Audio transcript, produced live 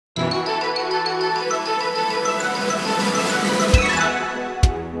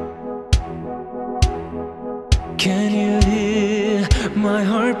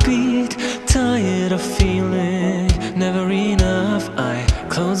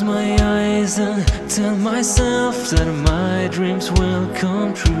close my eyes and tell myself that my dreams will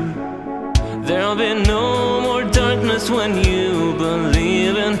come true. There'll be no more darkness when you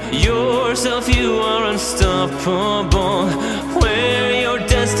believe in yourself. You are unstoppable. Where your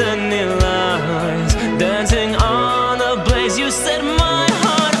destiny lies, dancing on a blaze, you set my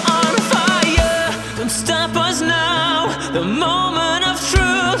heart on fire. Don't stop us now, the moment of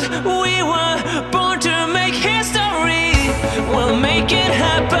truth. We were born to make history. We'll make it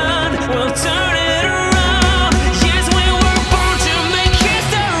happen, we'll turn it around. Yes, we were born to make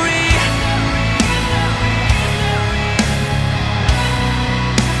history.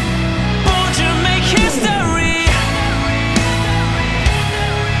 Born to make history.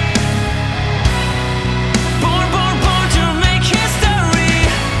 Born to make history.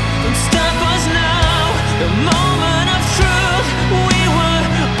 Don't stop us now, the moment of truth. We were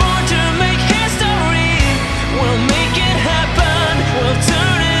born to make history. We'll make it happen, we'll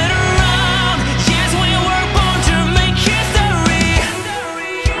turn it around. Yes, we were born to make history.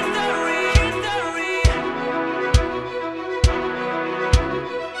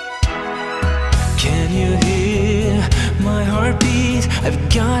 Can you hear my heartbeat? I've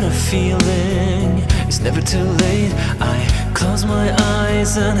got a feeling it's never too late. I close my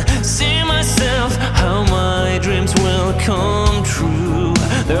eyes and see myself, how my dreams will come true.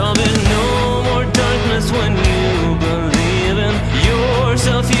 There'll be no more darkness when you believe in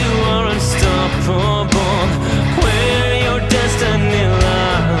yourself. You are unstoppable.